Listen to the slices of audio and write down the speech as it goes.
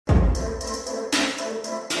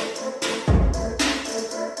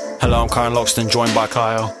Hello, I'm Kyle Loxton, joined by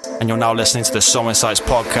Kyle, and you're now listening to the SoulInsights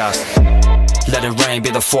podcast. Let it rain,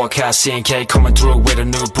 be the forecast. C&K coming through with a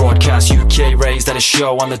new broadcast. UK raised at a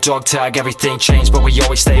show on the dog tag. Everything changed, but we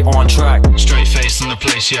always stay on track. Straight face in the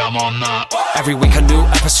place, yeah, I'm on that. Every week a new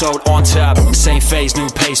episode on tap. Same phase, new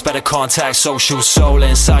pace, better contact. Social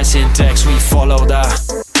SoulInsights index, we follow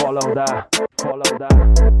that. Follow that. Follow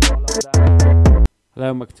that. Follow that.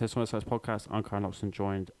 Hello, and welcome to the SoulInsights podcast. I'm Kyle Loxton,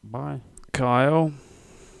 joined by Kyle.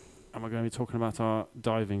 And we're going to be talking about our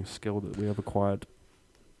diving skill that we have acquired.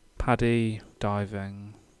 Paddy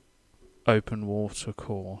diving open water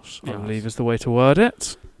course, I Yes. believe is the way to word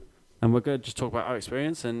it. And we're going to just talk about our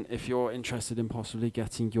experience, and if you're interested in possibly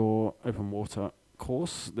getting your open water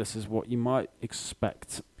course, this is what you might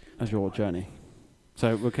expect as your journey.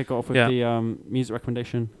 So we'll kick off with the music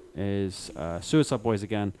recommendation is Suicide Boys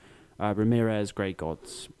again, Ramirez, Grey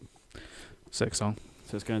Gods. Sick song.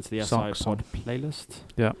 So it's going to the Sock SI Pod playlist.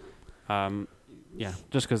 Yeah. Yeah,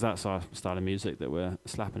 just because that's our style of music that we're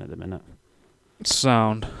slapping at the minute.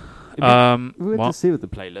 Sound. We had What? to see with the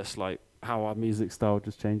playlist, like, how our music style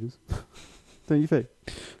just changes. Don't you think?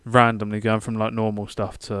 Randomly going from like normal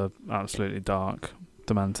stuff to absolutely dark,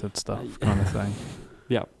 demented stuff kind of thing.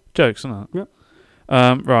 Yeah. Jokes, isn't it?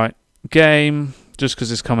 Yeah. Right. Game, just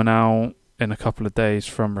because it's coming out in a couple of days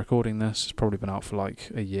from recording this. It's probably been out for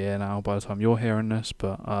like a year now by the time you're hearing this,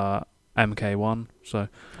 but MK1, so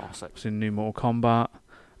it's in new Mortal Kombat.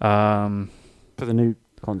 For the new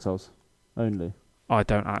consoles only. I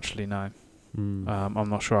don't actually know. I'm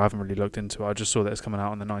not sure. I haven't really looked into it. I just saw that it's coming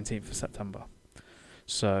out on the 19th of September.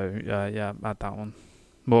 So, yeah, add that one.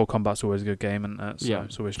 Mortal Kombat's always a good game, isn't it? So yeah,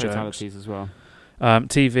 it's always jokes. fatalities as well.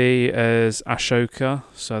 TV is Ashoka,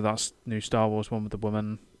 so that's new Star Wars one with the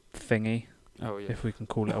woman thingy. Oh, yeah. If we can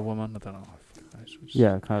call it a woman. I don't know.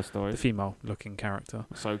 Yeah, her story. The female-looking character.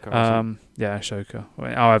 Ahsoka. Yeah, Ashoka.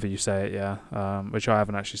 However you say it, yeah. Which I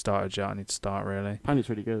haven't actually started yet. I need to start, really. Apparently it's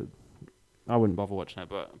really good. I wouldn't bother watching it,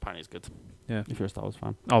 but apparently it's good. Yeah. If you're a Star Wars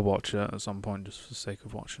fan. I'll watch it at some point just for the sake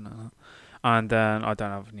of watching it. And then I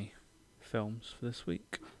don't have any films for this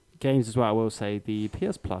week. Games as well, I will say. The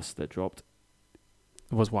PS Plus that dropped.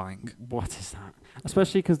 It was wank. What is that?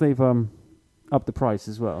 Especially because they've upped the price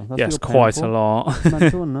as well. That's Yes, what you're quite paying a for. lot.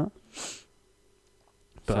 Mental, isn't it?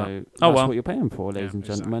 But, so that's what you're paying for, ladies Yeah, and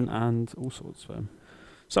gentlemen, and all sorts. So.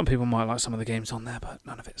 Some people might like some of the games on there, but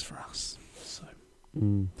none of it's for us. So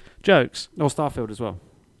Oh, jokes. Starfield as well.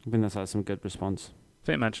 I think that's had some good response. I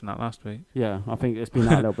think I mentioned that last week. Yeah, I think it's been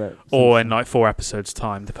out a little bit. Or in like 4 episodes'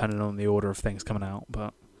 time, depending on the order of things coming out.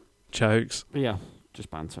 But jokes. But yeah,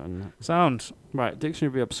 just banter. And Sound. right,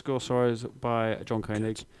 Dictionary of Obscure Sorrows by John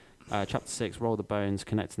Koenig. Chapter 6, Roll the Bones,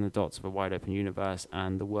 Connecting the Dots of a Wide Open Universe.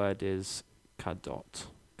 And the word is Kado,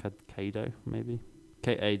 maybe?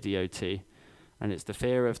 Kadot. And it's the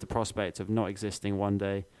fear of the prospect of not existing one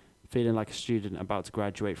day, feeling like a student about to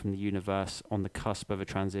graduate from the universe on the cusp of a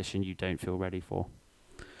transition you don't feel ready for.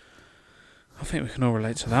 I think we can all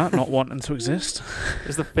relate to that, not wanting to exist.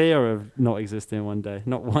 It's the fear of not existing one day,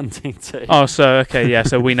 not wanting to. Oh, so, okay, yeah,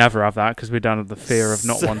 so we never have that because we don't have the fear of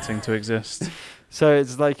not wanting to exist. So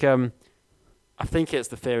it's like, I think it's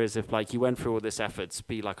the fear is if like you went through all this effort to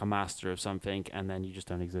be like a master of something and then you just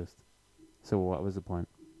don't exist. So what was the point?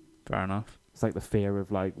 Fair enough. It's like the fear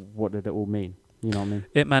of like, what did it all mean? You know what I mean?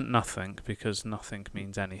 It meant nothing because nothing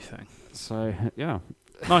means anything. So, yeah.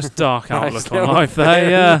 Nice dark outlook Nice on little life there,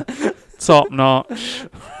 yeah. Top notch.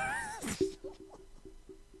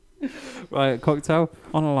 Right, cocktail.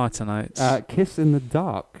 On a lighter note. Kiss in the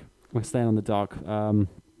dark. We're staying on the dark.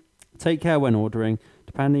 Take care when ordering.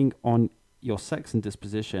 Depending on your sex and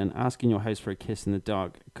disposition, asking your host for a kiss in the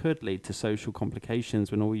dark could lead to social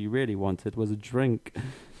complications when all you really wanted was a drink.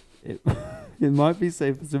 It might be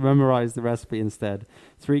safer to memorize the recipe instead.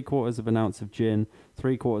 3/4 of an ounce of gin,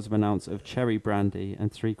 3/4 of an ounce of cherry brandy,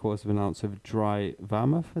 and 3/4 of an ounce of dry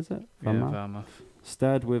vermouth, is it? Vermouth.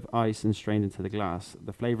 Stirred with ice and strained into the glass.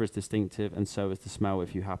 The flavour is distinctive, and so is the smell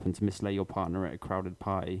if you happen to mislay your partner at a crowded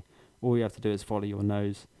party. All you have to do is follow your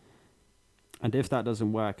nose. And if that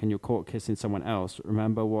doesn't work and you're caught kissing someone else,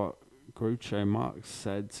 remember what Groucho Marx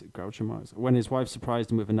said. When his wife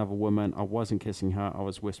surprised him with another woman, I wasn't kissing her, I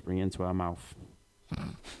was whispering into her mouth.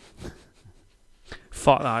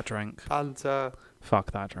 Fuck that drink. Banter.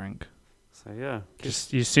 Fuck that drink. So yeah.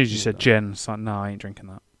 Just as soon as you said gin, it's like, no, I ain't drinking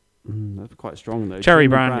that. That's quite strong though. Cherry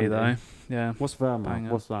brandy, though. Yeah. What's vermouth?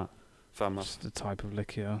 Banger. What's that? Vermouth. Just a type of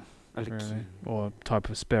liqueur, Liqueur. really. Or type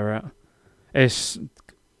of spirit. It's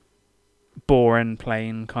boring,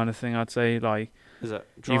 plain kind of thing, I'd say. Like, Is it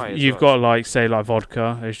dry? you've got, like, say, like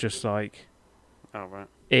vodka. It's just like Oh, right.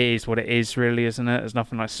 it is what it is, really, isn't it? There's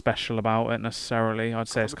nothing like special about it necessarily. I'd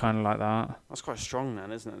say it's kind of like that. That's quite strong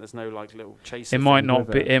then, isn't it? There's no like little chaser. It might not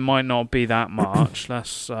be. It might not be that much.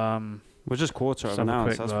 Let's well, just quarter of an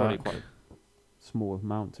ounce. That's probably quite a small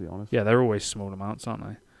amount, to be honest. Yeah, they're always small amounts, aren't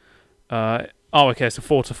they? Okay, it's a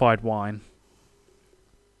fortified wine.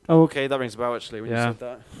 Oh, okay, that rings a bell actually when you said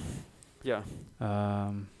that. Yeah.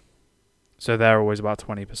 So they're always about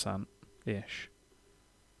 20% ish.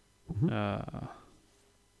 Mm-hmm.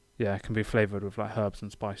 Yeah, it can be flavoured with like herbs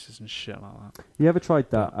and spices and shit like that. You ever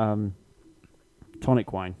tried that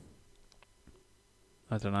tonic wine?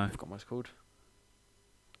 I don't know. I forgot what it's called.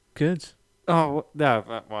 Good. Oh,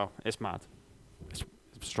 yeah, well, it's mad. It's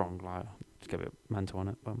strong, like, just get a bit mental on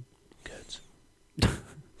it. But Good.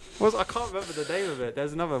 I can't remember the name of it.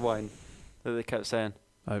 There's another wine that they kept saying.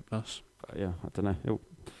 Openness. But yeah, I don't know.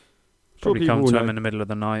 Probably come to him in the middle of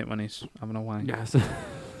the night when he's having a wank. Yes.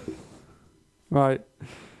 Right.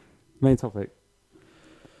 Main topic.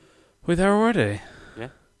 We're there already? Yeah.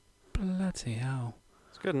 Bloody hell.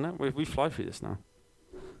 It's good, isn't it? We fly through this now.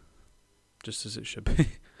 Just as it should be.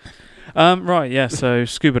 Right, yeah, so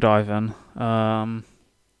scuba diving. Not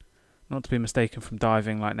to be mistaken from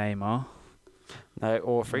diving like Neymar. No,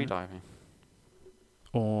 or free diving.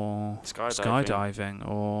 Or skydiving.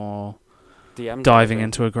 Or DM diving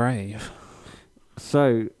into a grave.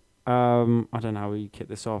 So, I don't know how we kick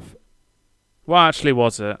this off. What actually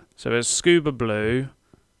was it? So it's Scuba Blue.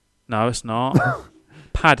 No, it's not.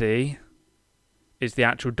 Paddy is the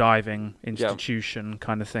actual diving institution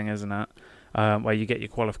kind of thing, isn't it? Where you get your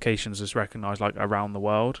qualifications as recognised like around the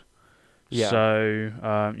world. Yeah.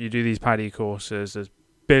 So you do these Paddy courses. There's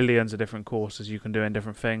billions of different courses you can do in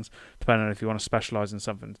different things, depending on if you want to specialise in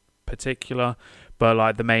something particular. But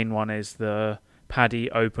like the main one is the Paddy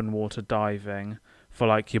open water diving for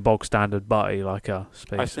like your bog standard buddy like us,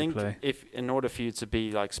 basically. I think if in order for you to be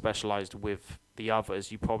like specialised with the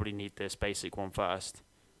others, you probably need this basic one first.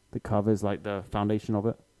 The covers like the foundation of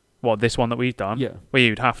it. What, this one that we've done? Yeah. Well,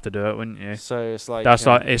 you'd have to do it, wouldn't you? So it's like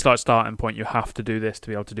it's like starting point. You have to do this to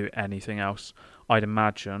be able to do anything else, I'd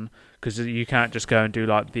imagine, because you can't just go and do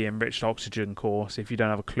like the enriched oxygen course if you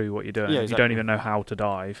don't have a clue what you're doing. Yeah, exactly. You don't even know how to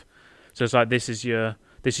dive. So it's like this is your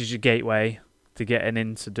gateway to getting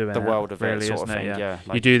into doing the world of really, it, sort isn't of thing. it? Yeah.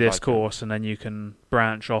 Like you do this course and then you can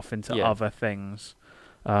branch off into other things.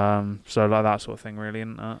 So like that sort of thing, really,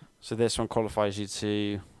 isn't it? So this one qualifies you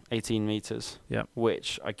to 18 meters. Yep.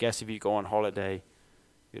 Which I guess if you go on holiday,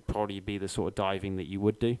 it'd probably be the sort of diving that you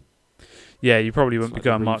would do. Yeah, you probably wouldn't like be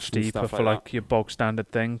going much deeper for like your bog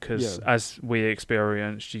standard thing, because as we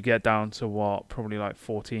experienced, you get down to probably like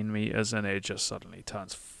 14 meters, and it just suddenly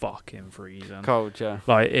turns fucking freezing. Cold, yeah.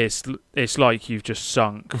 Like it's like you've just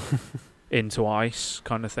sunk into ice,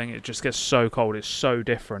 kind of thing. It just gets so cold. It's so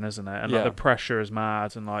different, isn't it? And like the pressure is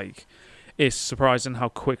mad, and like it's surprising how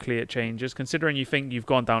quickly it changes. Considering you think you've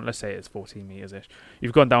gone down, let's say it's 14 meters ish,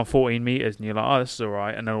 you've gone down 14 meters, and you're like, oh, this is all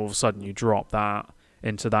right, and then all of a sudden you drop that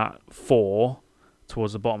into that 4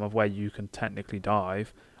 towards the bottom of where you can technically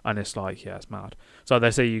dive, and it's like, yeah, it's mad. So they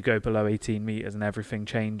say you go below 18 meters and everything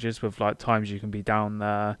changes, with like times you can be down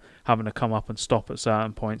there, having to come up and stop at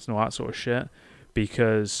certain points and all that sort of shit,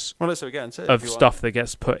 because of stuff that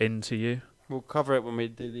gets put into you. We'll cover it when we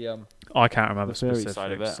do the I can't remember the specifics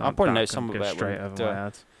side of it. I probably know some of it straight over my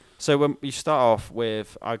head. So when you start off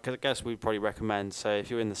with, I guess we'd probably recommend, so if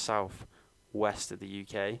you're in the south west of the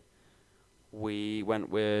UK, we went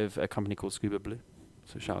with a company called Scuba Blue.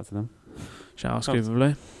 So shout out to them. Shout out Scuba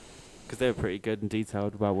Blue. Because they were pretty good and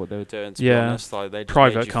detailed about what they were doing, to be honest. Like, they just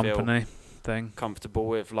private made you company feel thing. comfortable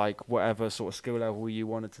with like whatever sort of skill level you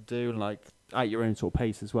wanted to do, and like at your own sort of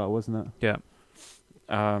pace as well, wasn't it? Yeah.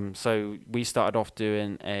 So we started off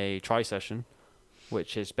doing a tri session,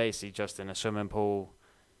 which is basically just in a swimming pool.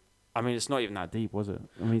 I mean, it's not even that deep, was it?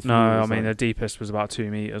 I mean, the deepest was about 2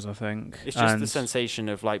 meters, I think. It's just the sensation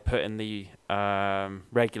of like putting the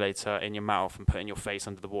regulator in your mouth and putting your face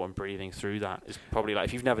under the water and breathing through that. It's probably like,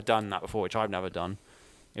 if you've never done that before, which I've never done,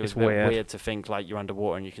 it was weird to think like you're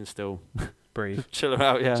underwater and you can still breathe, chill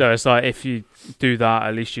out. Yeah. So it's like, if you do that,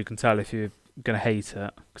 at least you can tell if you're gonna hate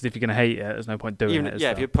it. Because if you're gonna hate it, there's no point doing it.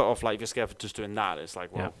 Yeah, if you're put off, like if you're scared for just doing that, it's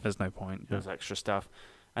like, well, there's no point. There's extra stuff.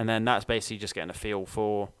 And then that's basically just getting a feel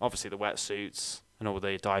for, obviously, the wetsuits and all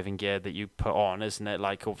the diving gear that you put on, isn't it?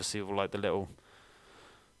 Like, obviously, all like the little,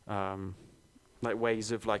 like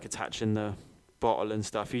ways of like attaching the bottle and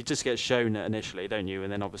stuff. You just get shown it initially, don't you?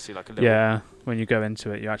 And then obviously like a little... Yeah, when you go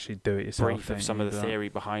into it, you actually do it yourself. Brief of some of the theory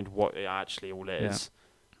behind what it actually all is.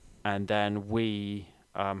 Yeah. And then we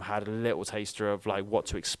had a little taster of like what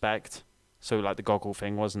to expect. So like the goggle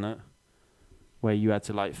thing, wasn't it? where you had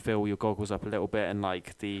to like fill your goggles up a little bit and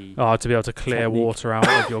like the to be able to clear technique. water out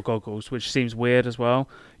of your goggles, which seems weird as well.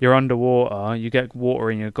 You're underwater, you get water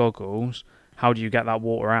in your goggles. How do you get that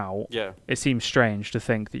water out? Yeah. It seems strange to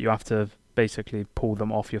think that you have to basically pull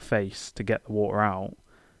them off your face to get the water out,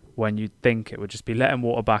 when you'd think it would just be letting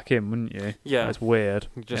water back in, wouldn't you? Yeah. It's weird.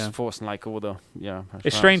 Just forcing like all the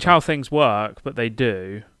It's strange how things work, but they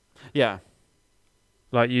do. Yeah.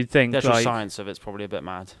 Like you'd think, The actual like science of it's probably a bit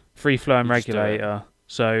mad. free flowing You just do it. regulator.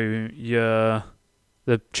 So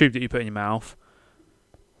the tube that you put in your mouth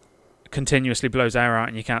continuously blows air out,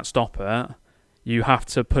 and you can't stop it. You have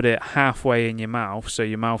to put it halfway in your mouth, so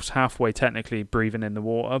your mouth's halfway technically breathing in the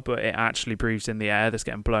water, but it actually breathes in the air that's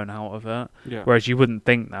getting blown out of it. Yeah. Whereas you wouldn't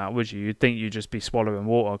think that, would you? You'd think you'd just be swallowing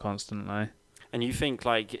water constantly. And you think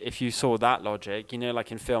like if you saw that logic,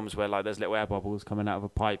 like in films where like there's little air bubbles coming out of a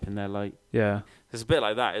pipe and they're like, Yeah. it's a bit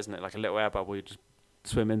like that, isn't it? Like a little air bubble, you just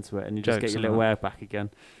swim into it and you just Jokes, get your isn't little it? air back again.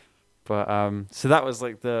 But so that was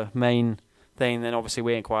like the main thing. Then obviously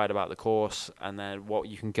we inquired about the course, and then what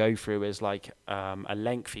you can go through is like a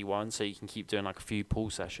lengthy one, so you can keep doing like a few pool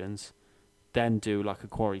sessions, then do like a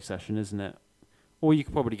quarry session, isn't it? Or you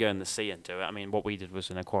could probably go in the sea and do it. I mean, what we did was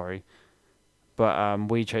in a quarry. But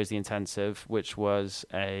we chose the intensive, which was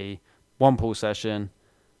a 1 pool session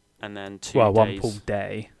and then 2 days. 1 pool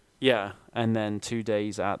day. Yeah, and then 2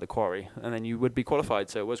 days at the quarry. And then you would be qualified,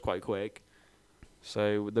 so it was quite quick.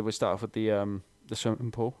 So then we start off with the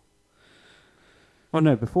swimming pool. Oh,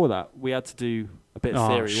 no, before that, we had to do a bit of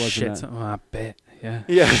theory, wasn't it? A bit, yeah.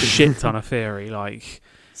 Yeah. A shit ton of theory, like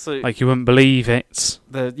So you wouldn't believe it.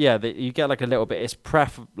 you get like a little bit. It's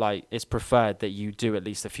preferred that you do at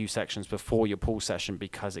least a few sections before your pool session,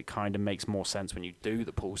 because it kind of makes more sense when you do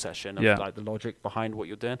the pool session of like the logic behind what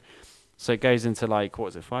you're doing. So it goes into like, what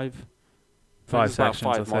is it, 5? 5 sections,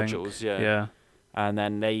 about 5 I think. modules, yeah. Yeah. And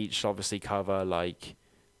then they each obviously cover like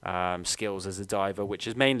skills as a diver, which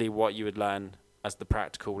is mainly what you would learn as the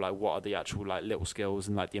practical, like what are the actual like little skills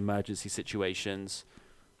and like the emergency situations,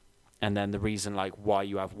 and then the reason like why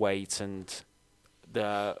you have weight and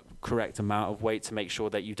the correct amount of weight to make sure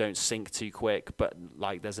that you don't sink too quick, but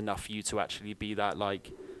like there's enough for you to actually be that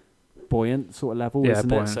like buoyant sort of level, isn't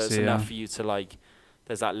buoyancy, it? So it's enough for you to like,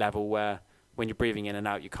 there's that level where when you're breathing in and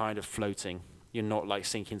out, you're kind of floating. You're not like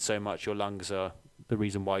sinking so much. Your lungs are the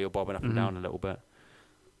reason why you're bobbing up and down a little bit.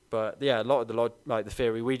 But yeah, a lot of the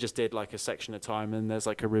theory, we just did like a section at a time, and there's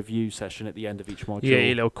like a review session at the end of each module. Yeah,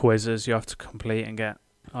 your little quizzes you have to complete and get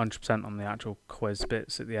 100% on the actual quiz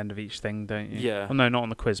bits at the end of each thing, don't you? Yeah. Well, no, not on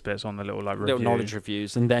the quiz bits, on the little like little review. knowledge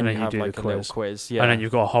reviews, and then you have do like the a little quiz. Yeah. And then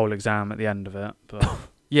you've got a whole exam at the end of it. But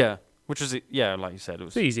yeah, which was like you said, it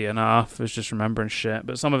was it's easy enough. It's just remembering shit,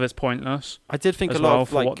 but some of it's pointless. I did think as a lot well of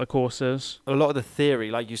for like what the course is. a lot of the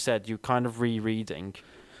theory, like you said, you kind of rereading.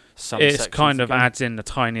 It's kind of adds in the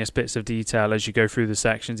tiniest bits of detail as you go through the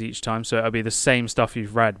sections each time, so it'll be the same stuff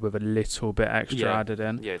you've read with a little bit extra added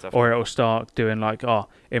in. Yeah, definitely. Or it'll start doing like,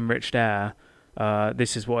 enriched air,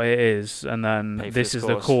 this is what it is, and then this is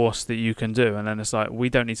the course that you can do, and then it's like, we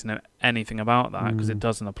don't need to know anything about that because it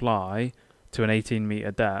doesn't apply to an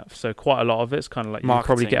 18-meter depth. So quite a lot of it's kind of like you can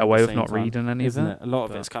probably get away with not reading any of it. A lot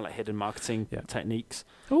of it's kind of like hidden marketing techniques.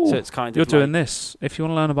 Ooh, so it's kind you're of doing this. If you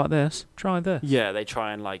want to learn about this, try this. Yeah, they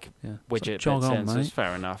try and like widget bits in, so it's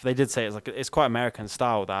fair enough. They did say it's quite American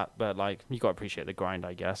style, that, but like you got to appreciate the grind,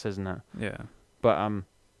 I guess, isn't it? Yeah. But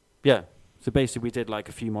yeah. So basically, we did like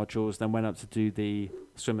a few modules, then went up to do the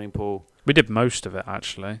swimming pool. We did most of it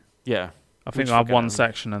actually. Yeah. I think I have one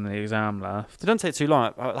section and the exam left. It doesn't take too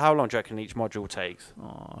long. How long do you reckon each module takes?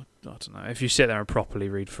 Oh, I don't know. If you sit there and properly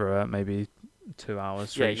read through it, maybe 2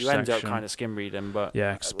 hours for each you section. end up kind of skim reading, but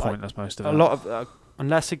yeah, it's pointless most of it. A lot of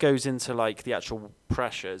unless it goes into like the actual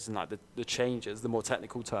pressures and like the changes, the more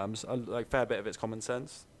technical terms, like fair bit of it's common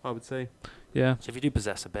sense, I would say. Yeah. So if you do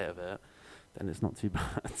possess a bit of it, then it's not too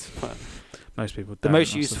bad. But most people don't. The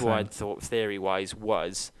most useful, I thought, theory-wise,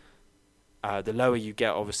 was the lower you get,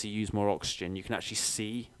 obviously, you use more oxygen. You can actually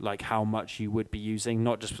see like how much you would be using,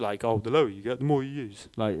 not just like, the lower you get, the more you use.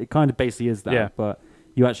 Like it kind of basically is that, but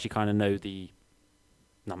you actually kind of know the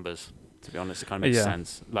numbers. To be honest, it kind of makes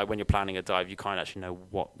sense. Like when you're planning a dive, you kind of actually know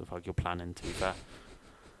what the fuck you're planning, to be fair.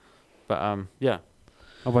 But yeah,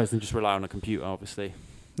 otherwise than just rely on a computer, obviously.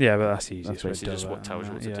 Yeah, but that's easy. That's basically just what tells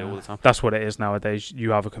you what to do all the time. That's what it is nowadays.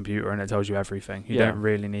 You have a computer and it tells you everything. You don't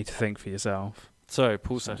really need to think for yourself. So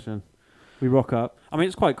pool session. We rock up. I mean,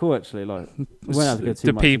 it's quite cool actually. Like, we won't have to go too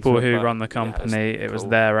the much people into it, who run the company, it was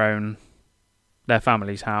their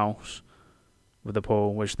family's house with the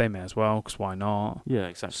pool, which they may as well, because why not? Yeah,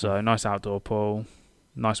 exactly. So nice outdoor pool,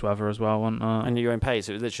 nice weather as well, wasn't it? And your own pace.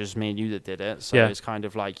 It was literally just me and you that did it. So it's kind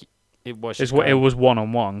of like it was It just was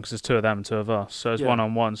one-on-one because there's 2 of them, 2 of us. So it's Yeah.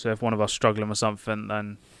 one-on-one. So if one of us struggling with something,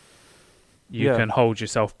 then you Yeah. can hold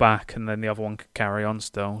yourself back, and then the other one can carry on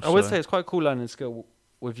still. I would say it's quite a cool learning skill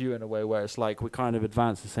with you in a way where it's like we kind of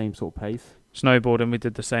advance the same sort of pace. Snowboarding, we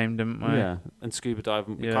did the same, didn't we? Yeah, and scuba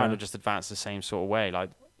diving, we Yeah. kind of just advanced the same sort of way. Like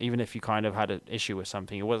even if you kind of had an issue with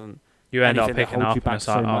something, it wasn't You end up anything that picking holds up you and back it's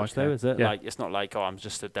so like, much, okay. though, is it? Yeah. Like it's not like I'm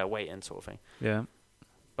just stood there waiting sort of thing. Yeah.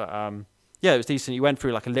 But yeah, it was decent. You went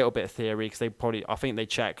through like a little bit of theory because I think they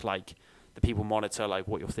check like the people monitor like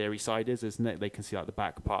what your theory side is, isn't it? They can see like the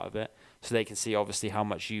back part of it, so they can see obviously how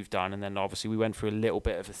much you've done, and then obviously we went through a little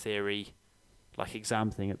bit of a theory, like exam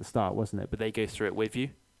thing at the start, wasn't it? But they go through it with you.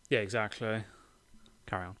 Yeah, exactly.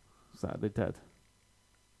 Carry on. Is that they're dead?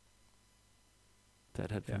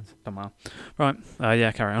 Dead headphones. Yeah, don't matter. Right.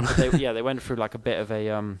 Yeah, carry on. They went through like a bit of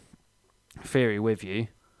a theory with you,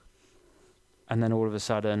 and then all of a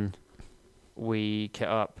sudden we kit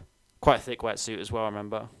up. Quite a thick wetsuit as well, I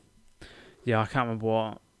remember. Yeah, I can't remember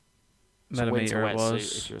what It's a millimeter winter it wetsuit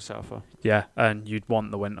was. if you're a surfer. Yeah, and you'd want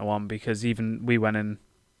the winter one because even we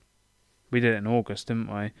did it in August, didn't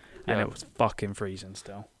we? And Yeah. it was fucking freezing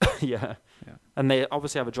still. Yeah. Yeah. And they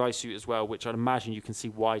obviously have a dry suit as well, which I'd imagine you can see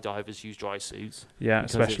why divers use dry suits. Yeah,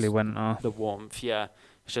 Because especially it's winter. The warmth, yeah.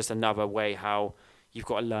 It's just another way how you've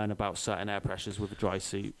got to learn about certain air pressures with a dry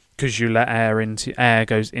suit. Because you let air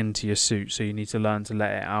goes into your suit, so you need to learn to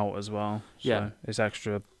let it out as well. So Yeah. it's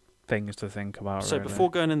extra things to think about. So really. before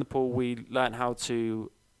going in the pool, we learned how to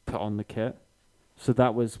put on the kit. So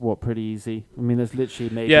that was pretty easy. I mean, there's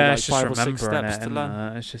literally maybe like it's just 5 or 6 remembering steps it, to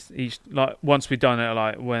learn. It's just each once we'd done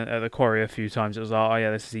it went at the quarry a few times, it was like, oh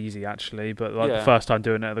yeah, this is easy actually. But the Yeah. first time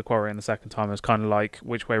doing it at the quarry and the second time it was kind of like,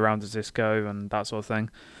 which way round does this go and that sort of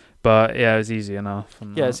thing. But yeah, it was easy enough.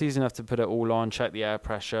 And Yeah, it's easy enough to put it all on, check the air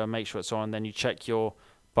pressure, make sure it's on. Then you check your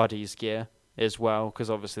buddy's gear as well,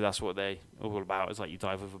 because obviously that's what they all about. Is like you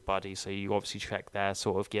dive with a buddy, so you obviously check their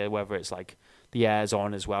sort of gear, whether it's like the air's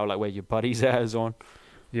on as well, like where your buddy's air's on.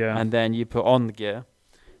 yeah. And then you put on the gear,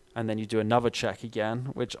 and then you do another check again,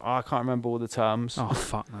 which I can't remember all the terms. Oh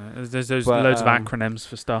fuck no! There's But, loads of acronyms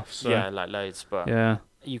for stuff. So yeah, like loads, but yeah,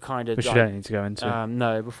 you kind of which you don't need to go into.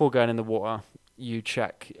 no, before going in the water, you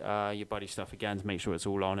check your buddy stuff again to make sure it's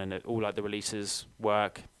all on and all like the releases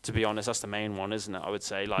work. To be honest, that's the main one, isn't it? I would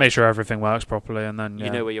say like Make sure everything works properly, and then you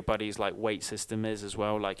know where your buddy's like weight system is as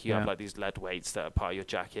well. Like you have Yeah. like these lead weights that are part of your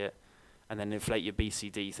jacket, and then inflate your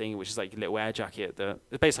BCD thing, which is like your little air jacket.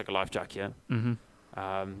 It's basically like a life jacket,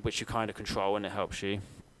 which you kind of control and it helps you.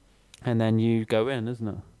 And then you go in, isn't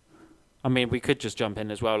it? I mean, we could just jump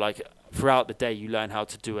in as well. Like throughout the day, you learn how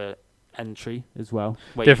to do a entry as well.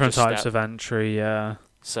 Where you different just types step. of entry. Yeah.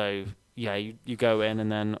 So yeah, you go in,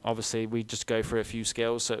 and then obviously we just go through a few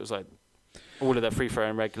skills. So it was like all of the free throw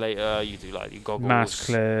and regulator. You do like your goggles. Mask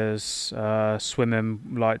clears, swimming,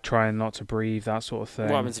 like trying not to breathe, that sort of thing.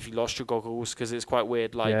 What happens if you lost your goggles? Because it's quite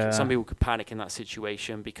weird. Like Yeah. some people could panic in that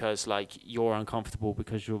situation because like you're uncomfortable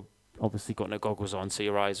because you're obviously got no goggles on, so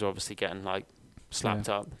your eyes are obviously getting like slapped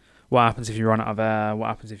up. What happens if you run out of air? What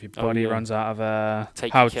happens if your body yeah. runs out of air?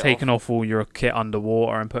 Take How your kit taking off all your kit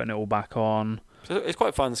underwater and putting it all back on. So it's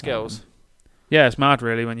quite fun skills. Yeah, it's mad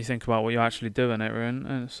really when you think about what you're actually doing it,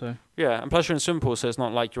 really. So Yeah, and plus you're in a swim pool, so it's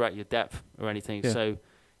not like you're at your depth or anything. Yeah. So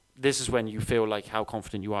this is when you feel like how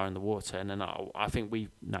confident you are in the water, and then I think we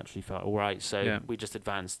naturally felt all right. So Yeah. we just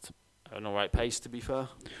advanced at an all right pace, to be fair.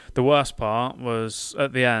 the worst part was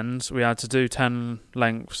at the end we had to do 10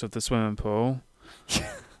 lengths of the swimming pool.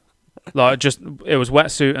 It was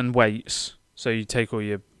wetsuit and weights, so you take all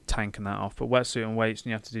your tank and that off, but wetsuit and weights, and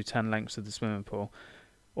you have to do 10 lengths of the swimming pool.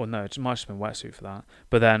 Or no, it might have been wetsuit for that.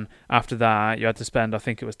 But then after that, you had to spend, I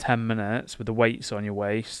think it was 10 minutes with the weights on your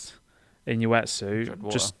waist in your wetsuit,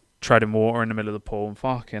 just treading water in the middle of the pool. And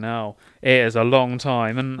fucking hell, it is a long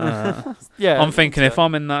time. And Yeah, I'm thinking if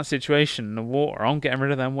I'm in that situation in the water, I'm getting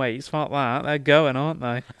rid of them weights. Fuck that, they're going, aren't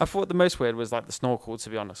they? I thought the most weird was like the snorkel, to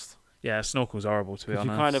be honest. Yeah, snorkel's horrible, to be 'Cause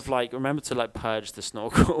honest. you kind of like remember to like purge the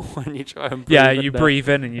snorkel when you try and breathe. Yeah, in you there. breathe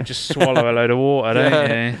in and you just swallow a load of water,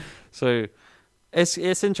 don't you? So it's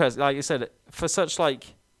interesting. Like you said, for such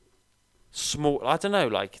like small, I don't know,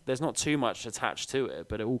 like there's not too much attached to it,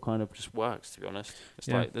 but it all kind of just works, to be honest. It's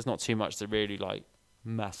Yeah. like there's not too much to really like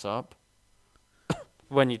mess up.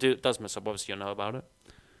 When it does mess up, obviously you'll know about it.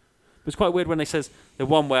 But it's quite weird when they says the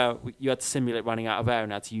one where you had to simulate running out of air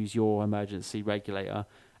and had to use your emergency regulator,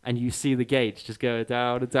 and you see the gauge just go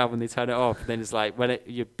down and down when they turn it off. And then it's like when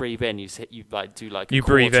you breathe in, you like do like a You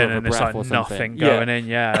breathe quarter in of a and it's breath like or nothing something. going in.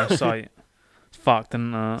 Yeah, it's like it's fucked,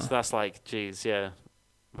 isn't it? So that's like, geez, yeah.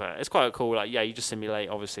 But it's quite cool. Like, yeah, you just simulate,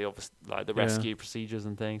 obviously like the rescue procedures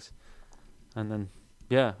and things, and then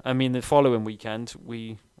Yeah, I mean the following weekend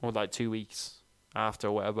or like 2 weeks after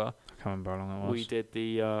or whatever, I can't remember how long it was. we did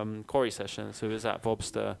the quarry session. So it was at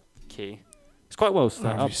Vobster Quay. It's quite well set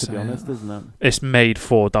Whatever up, you to be say honest, it. isn't it? It's made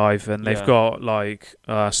for diving. They've Yeah. got like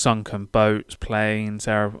sunken boats, planes,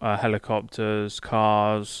 helicopters,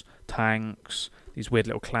 cars, tanks, these weird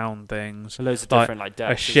little clown things. So loads of Like, different like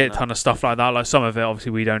decks. A shit ton of stuff like that. Like some of it,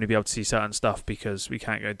 obviously, we'd only be able to see certain stuff because we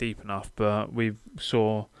can't go deep enough. But we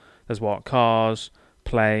saw there's cars,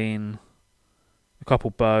 plane, a couple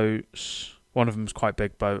boats. One of them's quite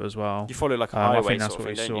big boat as well. You follow like a I highway think that's sort of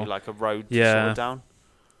what thing, we don't you? saw. Like a road Yeah. sort of down.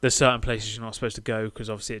 There's certain places you're not supposed to go because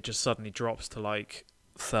obviously it just suddenly drops to like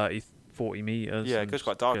 30, 40 meters. Yeah, it and goes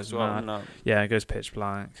quite dark goes as well. mad. doesn't it? Yeah, it goes pitch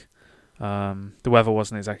black. The weather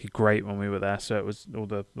wasn't exactly great when we were there, so it was all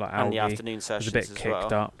the like And algae the afternoon was sessions a bit as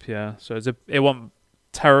kicked well. up. Yeah, so it wasn't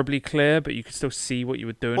terribly clear, but you could still see what you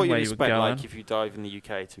were doing, What where you'd you were expect, going. like if you dive in the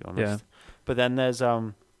UK, to be honest. Yeah. But then there's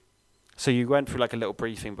so you went through like a little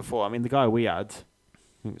briefing before. I mean, the guy we had,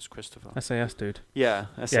 I think it was Christopher. SAS dude. Yeah,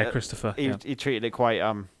 that's Yeah, it. Christopher. He yeah. he treated it quite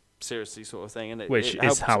seriously, sort of thing, and Which it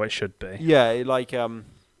is helped, how it should be. Yeah, it like it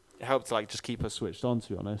helped like just keep us switched on. To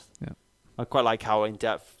be honest. Yeah. I quite like how in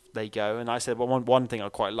depth they go, and I said, well, one thing I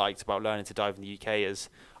quite liked about learning to dive in the UK is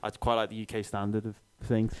I quite like the UK standard of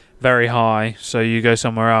things. Very high, so you go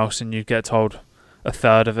somewhere else and you get told a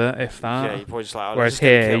third of it, if that. Yeah, you probably just like, Whereas just get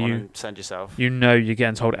a here, kit on you- and send yourself. You know you're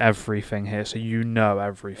getting told everything here, so you know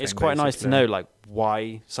everything. It's quite nice to basically. know like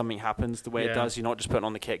why something happens the way it Yeah. does. You're not just putting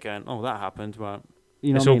on the kit going, oh, that happened. Well,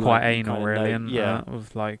 you know It's what I all mean? quite Like, you anal, kinda really, know- and yeah.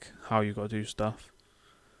 with like how you got to do stuff.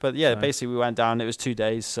 But yeah, So- basically we went down. It was 2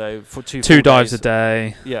 days, so for two Two full dives days, a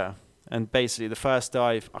day. Yeah, and basically the first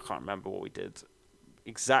dive, I can't remember what we did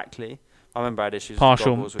exactly. I remember I had issues. with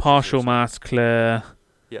Partial goggles, which partial was, mass clear.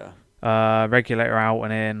 Yeah, Regulator out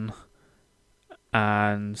and in,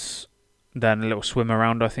 and then a little swim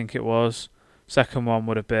around, I think it was. Second one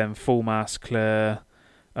would have been full mass clear,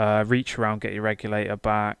 reach around, get your regulator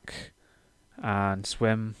back, and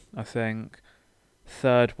swim, I think.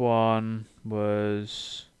 Third one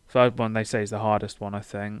they say is the hardest one, I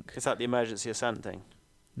think. is that the emergency ascent thing?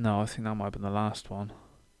 No, I think that might have been the last one.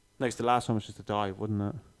 No, 'cause the last one was just a dive, wasn't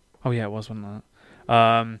it? Oh yeah, it was, wasn't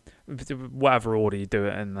it? Whatever order you do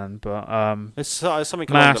it in then, but It's something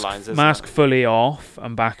along the lines, isn't mask it? fully off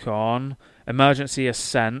and back on. Emergency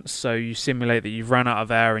ascent, so you simulate that you've run out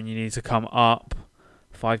of air and you need to come up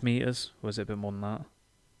 5 meters. Or has it been more than that?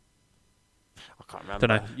 I can't remember.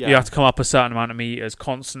 Don't know. Yeah. You have to come up a certain amount of meters,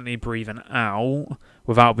 constantly breathing out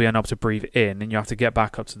without being able to breathe in, and you have to get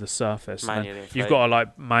back up to the surface. And then Manually you've inflate. got to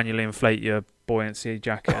like manually inflate your buoyancy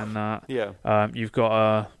jacket and that. Yeah. You've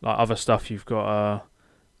got like other stuff. You've got to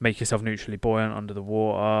make yourself neutrally buoyant under the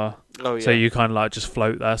water. Oh yeah. So you kind of like just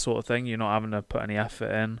float there, sort of thing. You're not having to put any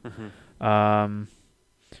effort in. Mhm.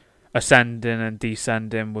 Ascending and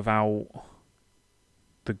descending without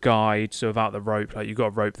the guide, so without the rope. Like you've got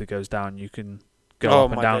a rope that goes down. You can go Oh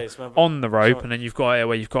up and my down days, remember- on the rope, Sorry. and then you've got it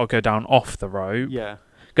where you've got to go down off the rope. Yeah.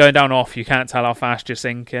 Going down off, you can't tell how fast you're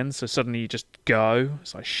sinking, so suddenly you just go.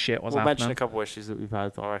 It's like shit. What's We'll mention happening? a couple of issues that we've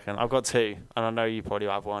had. I reckon I've got 2, and I know you probably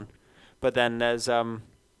have one. But then there's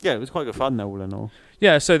yeah, it was quite good fun though, all in all.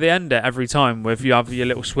 Yeah, so they end it every time with you have your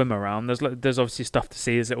little swim around. There's obviously stuff to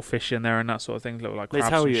see. There's little fish in there and that sort of thing. Little like They crabs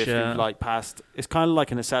tell and you shit. if you've like passed. It's kind of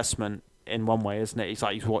like an assessment in one way, isn't it? It's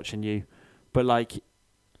like he's watching you, but like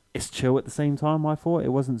it's chill at the same time. I thought it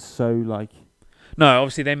wasn't so like. No,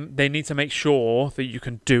 obviously they need to make sure that you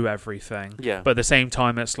can do everything. Yeah. But at the same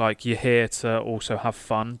time, it's like you're here to also have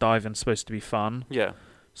fun. Diving's supposed to be fun, Yeah.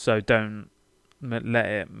 so don't let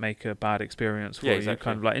it make a bad experience for Yeah, you. exactly.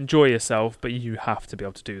 Kind of like enjoy yourself, but you have to be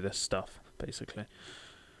able to do this stuff, basically.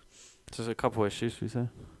 So there's a couple of issues we say.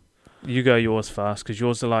 You go yours first, because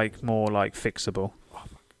yours are like more like fixable.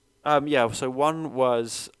 Yeah. So one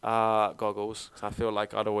was goggles. 'Cause I feel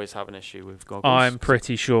like I'd always have an issue with goggles. I'm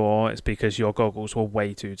pretty sure it's because your goggles were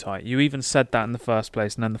way too tight. You even said that in the first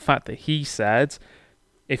place, and then the fact that he said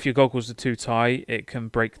if your goggles are too tight, it can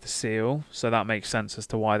break the seal. So that makes sense as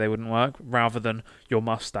to why they wouldn't work, rather than your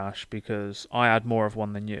mustache, because I had more of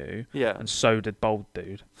one than you, Yeah. and so did Bold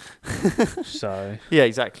Dude. So Yeah,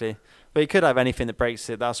 exactly. But you could have anything that breaks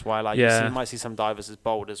it. That's why, like, Yeah. you might see some divers as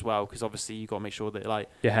bold as well, because obviously you got to make sure that like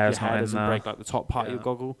your hair's your hair not in doesn't there. break like the top part of your Yeah.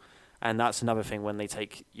 goggle. And that's another thing when they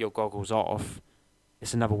take your goggles off.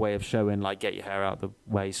 It's another way of showing like get your hair out of the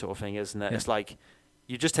way sort of thing, isn't it? Yeah. It's like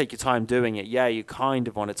you just take your time doing it. Yeah, you kind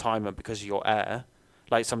of want to time it because of your air.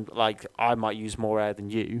 Like I might use more air than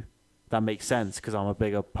you. That makes sense because I'm a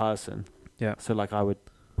bigger person. Yeah. So like I would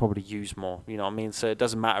probably use more. You know what I mean? So it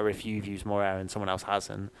doesn't matter if you've used more air and someone else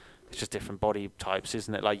hasn't. It's just different body types,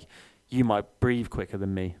 isn't it? Like you might breathe quicker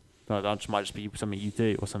than me. Like, that might just be something you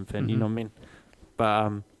do or something. You know what I mean?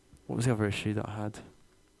 But what was the other issue that I had?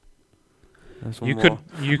 You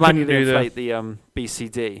couldn't do inflate the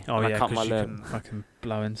BCD. Oh, yeah, I cut my lip. You can fucking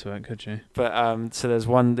blow into it, could you? But so there's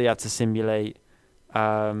one that you had to simulate.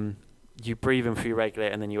 You breathe in through your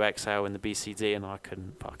regulator and then you exhale in the BCD, and I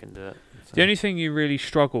couldn't fucking do it. So. The only thing you really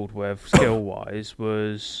struggled with skill-wise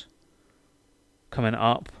was coming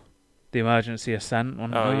up the emergency ascent.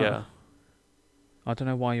 Yeah. I don't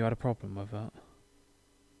know why you had a problem with that.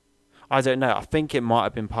 I don't know. I think it might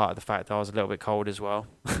have been part of the fact that I was a little bit cold as well.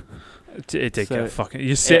 It did get fucking...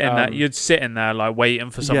 You're sitting there like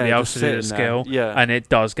waiting for somebody else to do the skill, and it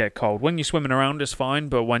does get cold. When you're swimming around, it's fine,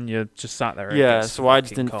 but when you're just sat there, it gets so I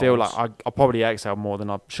just didn't cold. feel like... I probably exhaled more than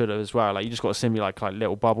I should have as well. Like, you just got to simulate like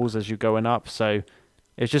little bubbles as you're going up, so...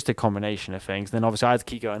 It's just a combination of things. Then obviously I had to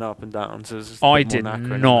keep going up and down. So I did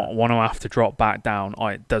not want to have to drop back down.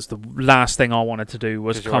 That's the last thing I wanted to do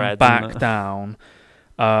was come back down.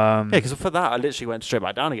 Because for that I literally went straight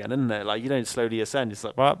back down again, didn't it? Like, you don't slowly ascend. It's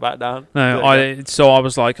like right back down. No, so I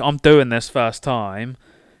was like, I'm doing this first time,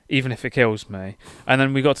 even if it kills me. And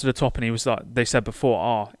then we got to the top, and he was like, they said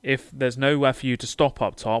before, if there's nowhere for you to stop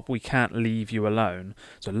up top, we can't leave you alone.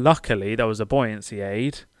 So luckily there was a buoyancy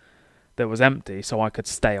aid that was empty, so I could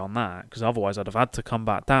stay on that, because otherwise I'd have had to come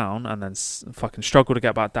back down and then fucking struggle to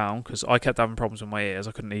get back down, because I kept having problems with my ears.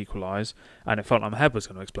 I couldn't equalise, and it felt like my head was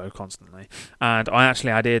going to explode constantly. And I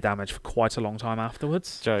actually had ear damage for quite a long time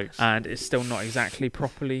afterwards. Jokes. And it's still not exactly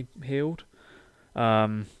properly healed.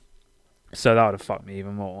 So that would have fucked me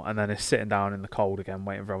even more. And then it's sitting down in the cold again,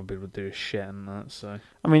 waiting for other people to do shit and that. So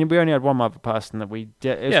I mean, we only had one other person that we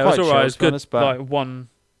did. It was alright. It was good. But like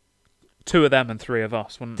two of them and three of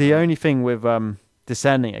us. The only thing with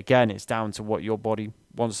descending, again, it's down to what your body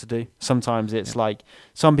wants to do. Sometimes it's like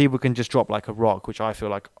some people can just drop like a rock, which I feel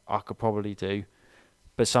like I could probably do,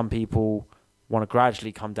 but some people want to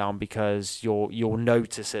gradually come down, because you'll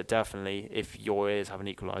notice it definitely if your ears haven't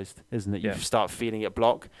equalized, isn't it? You start feeling it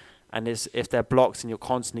block, and if they're blocked and you're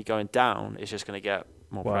constantly going down, it's just going to get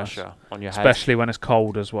more pressure on your head, especially when it's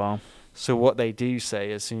cold as well. So what they do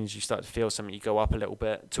say, as soon as you start to feel something, you go up a little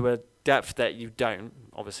bit to a depth that you don't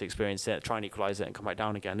obviously experience it, try and equalize it and come back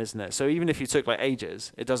down again, isn't it? So even if you took like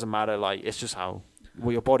ages, it doesn't matter. Like, it's just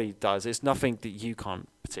what your body does. It's nothing that you can't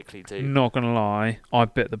particularly do. Not gonna lie, I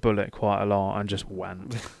bit the bullet quite a lot and just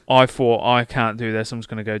went. I thought, I can't do this, I'm just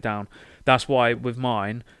gonna go down. That's why with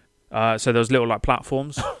mine, so there was little like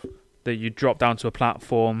platforms that you drop down to a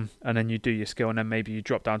platform and then you do your skill, and then maybe you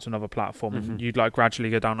drop down to another platform, and you'd like gradually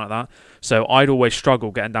go down like that. So I'd always struggle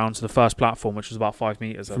getting down to the first platform, which was about 5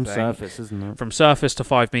 meters. From surface, isn't it? From surface to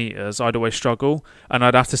 5 meters, I'd always struggle, and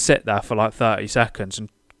I'd have to sit there for like 30 seconds and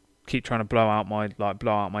keep trying to blow out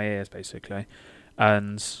my ears basically,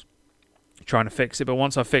 and trying to fix it. But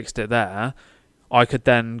once I fixed it there, I could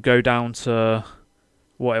then go down to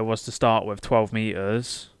what it was to start with, 12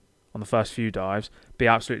 meters on the first few dives, be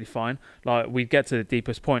absolutely fine. Like, we'd get to the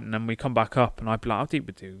deepest point and then we come back up and I'd be like, how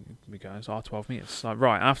deep do we go? It's 12 meters. Like,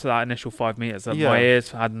 right, after that initial 5 meters, my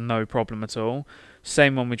ears had no problem at all.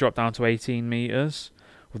 Same when we dropped down to 18 meters,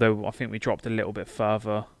 although I think we dropped a little bit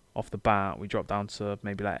further off the bat. We dropped down to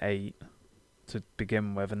maybe like 8 to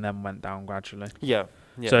begin with, and then went down gradually. Yeah.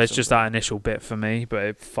 So it's just that initial bit for me, but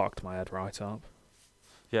it fucked my head right up.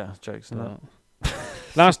 Yeah, jokes on that.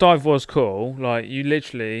 Last dive was cool. Like, you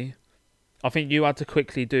literally, I think you had to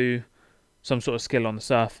quickly do some sort of skill on the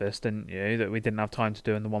surface, didn't you? That we didn't have time to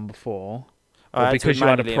do in the one before. Or because you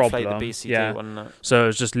had a problem. The BCD, wasn't it? So it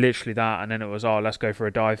was just literally that, and then it was, let's go for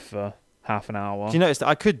a dive for half an hour. Do you notice that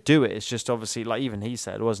I could do it? It's just obviously, like even he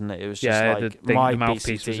said, wasn't it? It was just like my the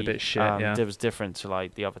mouthpiece BCD was a bit shit. It was different to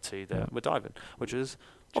like the other two that were diving, which was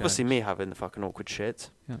obviously me having the fucking awkward shit.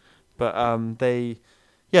 Yeah. But the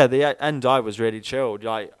end dive was really chilled.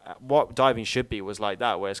 Like, what diving should be was like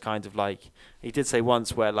that, where it's kind of like, he did say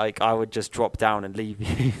once where like I would just drop down and leave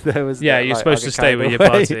you. You're supposed to stay with your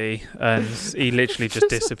buddy, and he literally just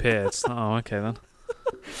disappeared. Oh, okay then.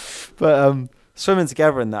 But swimming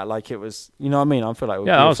together in that, like, it was, you know what I mean? I feel like we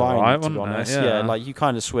were fine, right, to be honest. Yeah, like you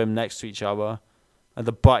kind of swim next to each other, and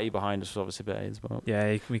the buddy behind us was obviously a bit as well.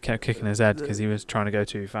 Yeah, we kept kicking his head because he was trying to go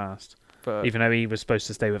too fast. But even though he was supposed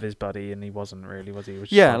to stay with his buddy, and he wasn't really, was he? He was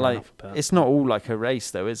just like, it's not all like a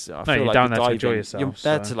race though, is it? I feel you're like down there diving, to enjoy yourself. You're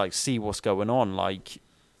there to like see what's going on. Like,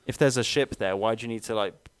 if there's a ship there, why do you need to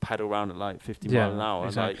like paddle around at like 50 miles an hour?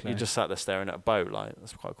 Exactly. Like, you just sat there staring at a boat. Like,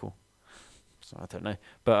 that's quite cool. So I don't know,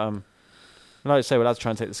 but like I say, we'll have to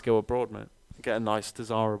try and take the skill abroad, mate. Get a nice,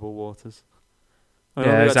 desirable waters. When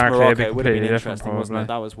Yeah, we got to exactly, it'd Morocco, be it would have been completely different, interesting, wasn't probably. it?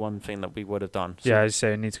 That was one thing that we would have done. So, Yeah, as you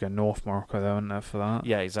say, we need to go North Morocco though, isn't there, for that?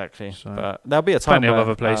 yeah, exactly. So- But there'll be a time Plenty of where,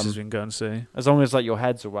 other places we can go and see. as long as like your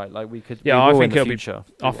head's all right, like we could. Yeah, we I will think in the it'll be- future.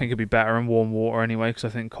 I think it'd be better in warm water anyway, because I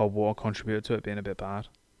think cold water contributed to it being a bit bad.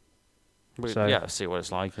 So- Yeah, see what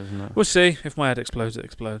it's like, isn't it? We'll see. If my head explodes, it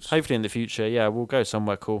explodes. Hopefully in the future, yeah, we'll go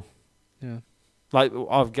somewhere cool. Yeah. Like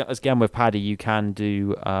again with Paddy, you can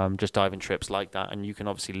do just diving trips like that, and you can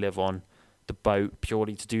obviously live on the boat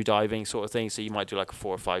purely to do diving sort of thing. So you might do like a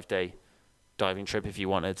 4 or 5 day diving trip if you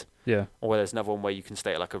wanted, Yeah. or there's another one where you can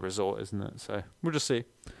stay at like a resort, isn't it? So we'll just see.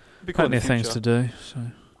 It'd be cool in Plenty the of things future. to do. So.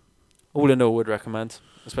 All in all, would recommend,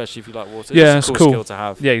 especially if you like water. Yeah, it's a it's cool cool. skill to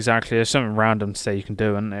have. Yeah, exactly. There's something random to say you can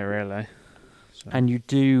do, isn't there, really? So. And you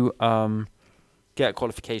do get a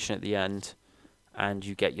qualification at the end, and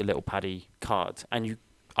you get your little Paddy card. And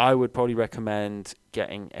I would probably recommend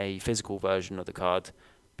getting a physical version of the card,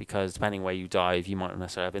 because depending where you dive, you might not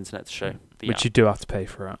necessarily have internet to show. Which you do have to pay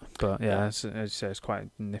for it. But yeah, as you say, it's quite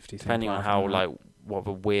a nifty thing. Depending to on have, how isn't it? what of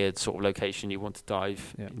a weird sort of location you want to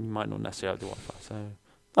dive, Yeah. you might not necessarily have the Wi-Fi. So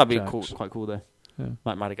that'd be Jokes. cool, quite cool though. Yeah.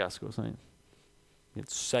 Like Madagascar or something.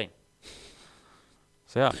 It's insane.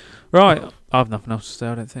 So yeah. Right, I have nothing else to say.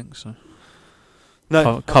 I don't think so. No, I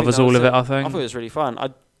think Covers that all was of it. I think. I thought it was really fun. I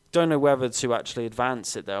don't know whether to actually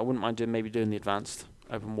advance it though. I wouldn't mind doing the advanced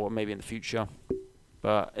open water maybe in the future.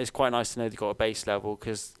 But it's quite nice to know they've got a base level,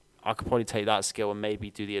 because I could probably take that skill and maybe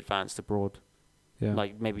do the advanced abroad. Yeah.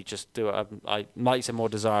 Like maybe just do it like some more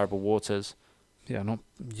desirable waters, Yeah, not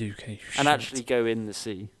UK. and actually go in the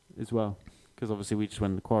sea as well. Because obviously we just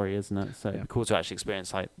went in the quarry, isn't it? So it'd be cool to actually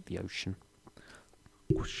experience like the ocean.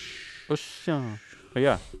 Ocean. But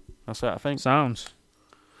yeah, that's it, I think. Sounds.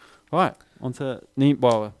 Right, on to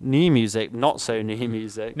new music, not so new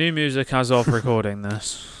music. New music as of recording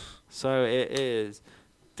this. So it is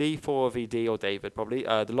D4VD, or David probably,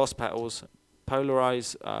 The Lost Petals,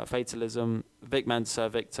 Polarize, Fatalism, Vic Mensa,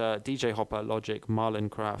 Victor, DJ Hopper, Logic, Marlon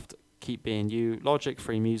Craft, Keep Being You, Logic,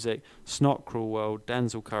 Free Music, Snot, Cruel World,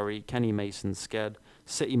 Denzel Curry, Kenny Mason, Sked,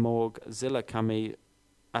 City Morgue, Zilla Kami,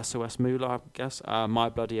 SOS Moolah, I guess, My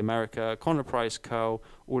Bloody America, Connor Price, Curl,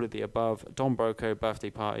 All of the Above, Don Broco, Birthday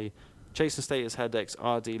Party, Jason Status, Headaches,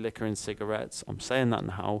 RD, Liquor and Cigarettes. I'm saying that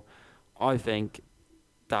now. I think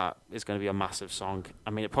that is going to be a massive song. I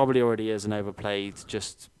mean, it probably already is an overplayed,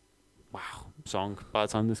 just wow song by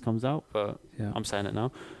the time this comes out, but Yeah. I'm saying it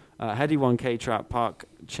now. Heady 1K Trap, Park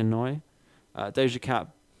Chinoy, Doja Cat,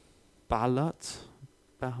 Ballot.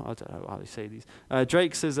 I don't know how they say these.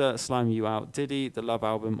 Drake Scissor, Slime You Out, Diddy, The Love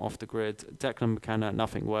Album, Off the Grid, Declan McKenna,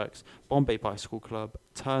 Nothing Works, Bombay Bicycle Club,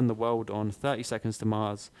 Turn the World On, 30 Seconds to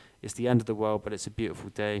Mars, It's the End of the World But It's a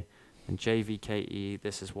Beautiful Day, and JVKE,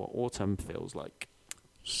 This Is What Autumn Feels Like.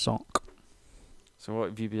 Sock. So what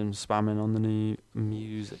have you been spamming on the new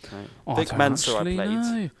music, mate? Oh, Vic I don't Mensa I actually played.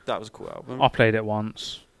 know. That was a cool album. I played it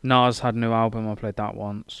once. Nas had a new album. I played that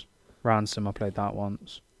once. Ransom. I played that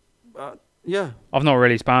once. Yeah. I've not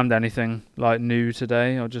really spammed anything like new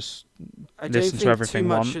today. I'll just I don't listen to think everything too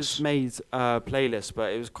much once. has made playlists,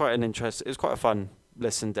 but it was quite a fun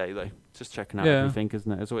listen day though. Just checking out Yeah. everything,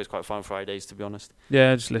 isn't it? It's always quite fun Fridays, to be honest.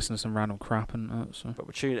 Yeah, just listen to some random crap and that. So. But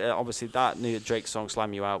we're tuning. Obviously, that new Drake song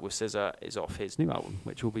 "Slam You Out" with SZA is off his new album,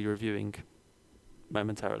 which we'll be reviewing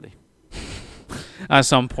momentarily. At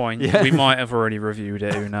some point, Yeah. we might have already reviewed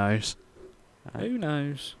it. Who knows? Who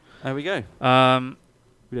knows? There we go.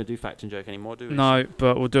 We don't do fact and joke anymore, do we? No,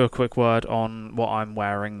 but we'll do a quick word on what I'm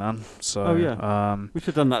wearing then. So, Oh, yeah. We should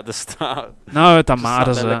have done that at the start. No, it doesn't Just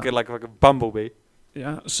matter, sat does there it? looking like a bumblebee.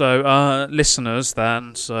 Yeah. So, listeners,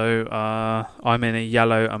 then. So, I'm in a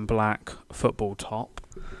yellow and black football top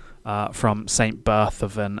from St.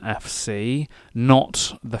 Berthevin FC,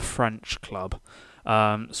 not the French club.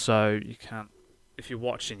 So you can, if you're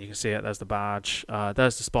watching, you can see it. There's the badge.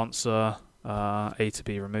 There's the sponsor. A to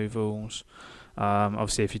B Removals.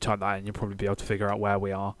 Obviously, if you type that in, you'll probably be able to figure out where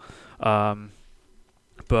we are.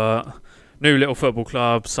 But new little football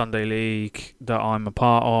club, Sunday League, that I'm a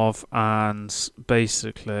part of, and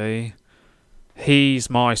basically, he's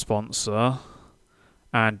my sponsor,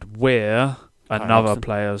 and we're another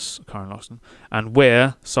player's Karen Loxton, and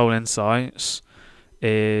we're SoulInsights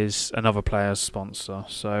is another player's sponsor.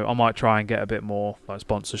 So I might try and get a bit more like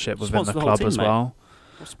sponsorship within the club as well.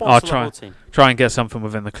 I'll try and get something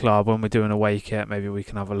within the club when we're doing away kit. Maybe we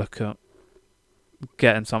can have a look at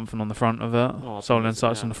getting something on the front of it,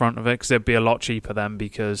 SoulInsights on the front of it, because it'd be a lot cheaper then,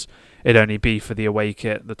 because it'd only be for the away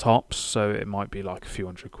kit, the tops, so it might be like a few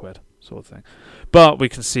 £100 sort of thing. But we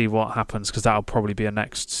can see what happens, because that'll probably be a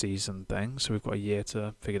next season thing, so we've got a year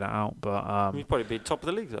to figure that out. But we'd probably be top of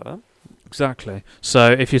the league, though. Exactly.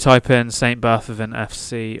 So if you type in St. Berthevin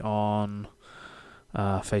FC on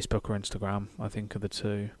Facebook or Instagram, I think are the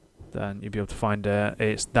two, then you'll be able to find it.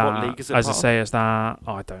 It's that. What league is it as I part of? say, it's that.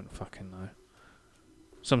 I don't fucking know.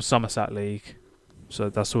 Some Somerset league. So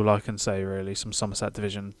that's all I can say really. Some Somerset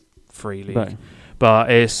Division 3 league. Right. But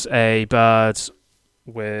it's a bird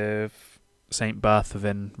with St.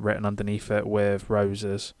 Berthevin written underneath it with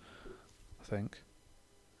roses, I think.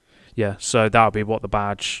 Yeah, so that'll be what the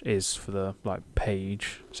badge is for the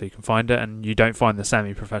page, so you can find it, and you don't find the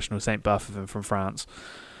semi-professional St. Berthevin from France,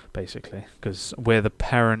 basically, because we're the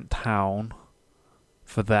parent town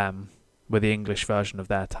for them. We're the English version of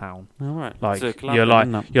their town. All right. You're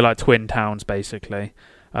like twin towns, basically.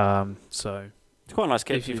 So it's quite a nice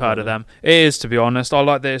kit. if you've heard of them, it is, to be honest. I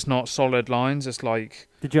like that it's not solid lines. It's like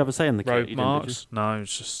Did you ever say in the road kit? marks. No,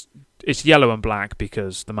 it's yellow and black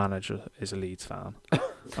because the manager is a Leeds fan.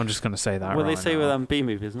 I'm just going to say that. Well, right they say now. with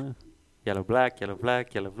B-movie, isn't it? Yellow, black, yellow,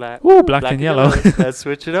 black, yellow, black. Ooh, black and yellow. Let's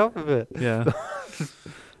switch it up a bit. Yeah.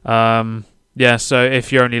 Yeah, so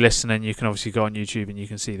if you're only listening, you can obviously go on YouTube and you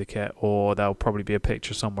can see the kit, or there'll probably be a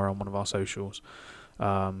picture somewhere on one of our socials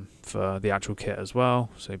for the actual kit as well.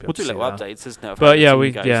 So We'll do little updates, isn't it? But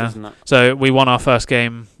yeah, so we won our first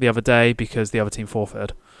game the other day because the other team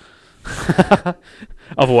forfeited.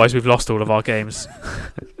 Otherwise, we've lost all of our games.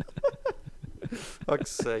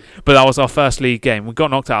 Fuck's sake. But that was our first league game. We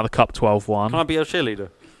got knocked out of the cup 12-1. Can I be your cheerleader?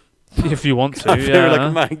 If you want to, I feel like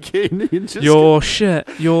a man keen. You're shit.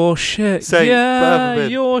 You're shit. Say, yeah,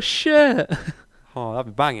 you're shit. Oh, that'd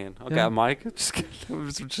be banging. I'll get a mic. Just get some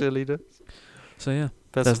cheerleader. So yeah,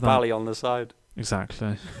 there's some Bally on the side.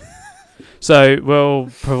 Exactly. So we'll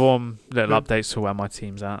perform little updates to where my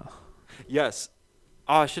team's at. Yes.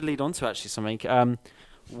 Oh, I should lead on to actually something.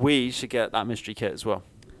 We should get that mystery kit as well.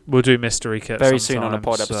 We'll do mystery kit very soon on a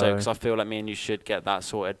pod episode, because I feel like me and you should get that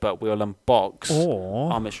sorted. But we'll unbox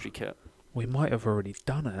our mystery kit. We might have already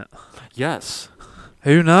done it. Yes.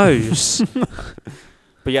 Who knows?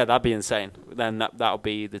 But yeah, that'd be insane. Then that'll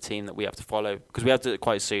be the team that we have to follow, because we have to do it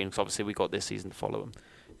quite soon. Because obviously we got this season to follow them.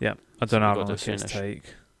 Yeah, I don't know how long the kits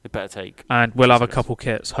take. It better take. And we'll have a couple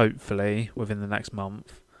kits hopefully within the next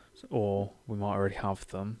month, or we might already have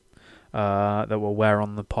them. That we'll wear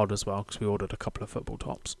on the pod as well, because we ordered a couple of football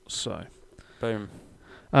tops. So, boom.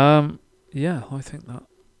 Yeah, I think that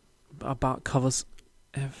about covers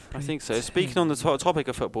everything. I think so. Speaking on the topic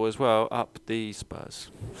of football as well, up the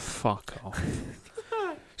Spurs. Fuck off.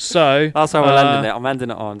 So that's how we're ending it. I'm ending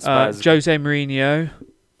it on Spurs. Jose Mourinho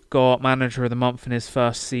got manager of the month in his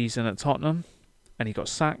first season at Tottenham, and he got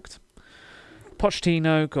sacked.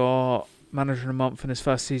 Pochettino got manager of the month in his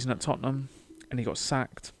first season at Tottenham, and he got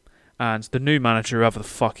sacked. And the new manager, whoever the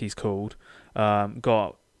fuck he's called,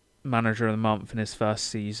 got manager of the month in his first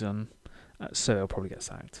season, so he'll probably get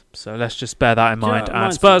sacked. So let's just bear that in mind.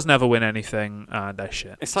 And Spurs never win anything, and they're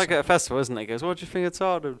shit. It's like at a festival, isn't it? He goes, what do you think of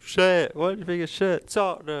Tottenham? Shit. What do you think of shit?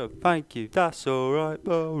 Tottenham. Thank you. That's all right.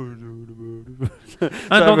 And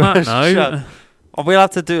on that note, we'll have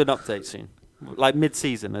to do an update soon. Like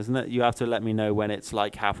mid-season, isn't it? You have to let me know when it's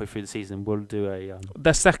like halfway through the season. We'll do a...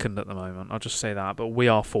 They're second at the moment, I'll just say that, but we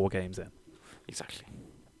are 4 games in. Exactly.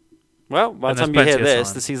 Well, by the time you hear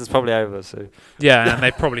this, the season's probably over. So yeah, and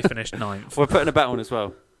they probably finished 9th. We're putting a bet on as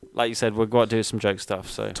well. Like you said, we've got to do some joke stuff.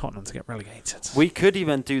 So Tottenham to get relegated. We could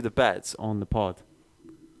even do the bets on the pod.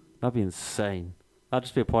 That'd be insane. That'd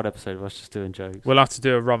just be a pod episode of us just doing jokes. We'll have to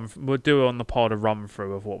do we'll do on the pod a run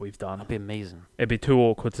through of what we've done. That'd be amazing. It'd be too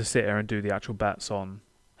awkward to sit here and do the actual bets on.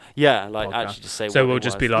 Yeah, like podcast. Actually just say. So we'll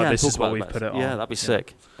just be like, this is what we've put it on. Yeah, that'd be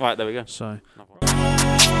sick. All right, there we go. So.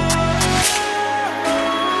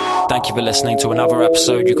 Thank you for listening to another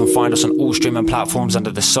episode. You can find us on all streaming platforms under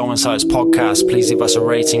the SoulInsights podcast. Please leave us a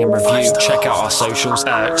rating and review. Check out our socials,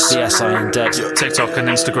 the SI Index, TikTok and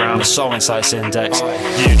Instagram, the SoulInsights Index,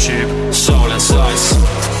 YouTube,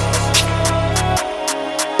 SoulInsights.